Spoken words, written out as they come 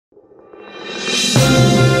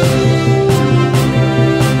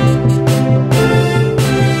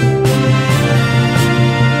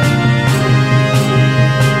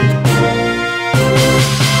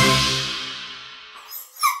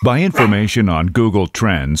By information on Google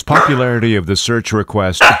Trends, popularity of the search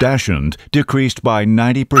request Dachshund decreased by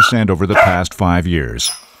 90% over the past 5 years.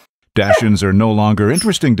 Dachshunds are no longer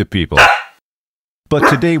interesting to people. But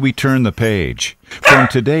today we turn the page. From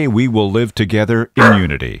today we will live together in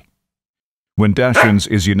unity. When Dachshunds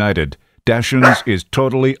is united, Dachshunds is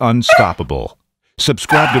totally unstoppable.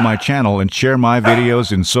 Subscribe to my channel and share my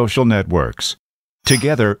videos in social networks.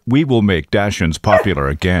 Together, we will make Dachshunds popular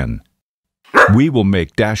again. We will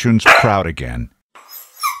make Dachshunds proud again.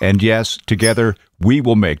 And yes, together, we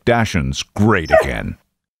will make Dachshunds great again.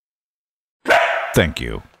 Thank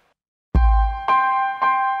you.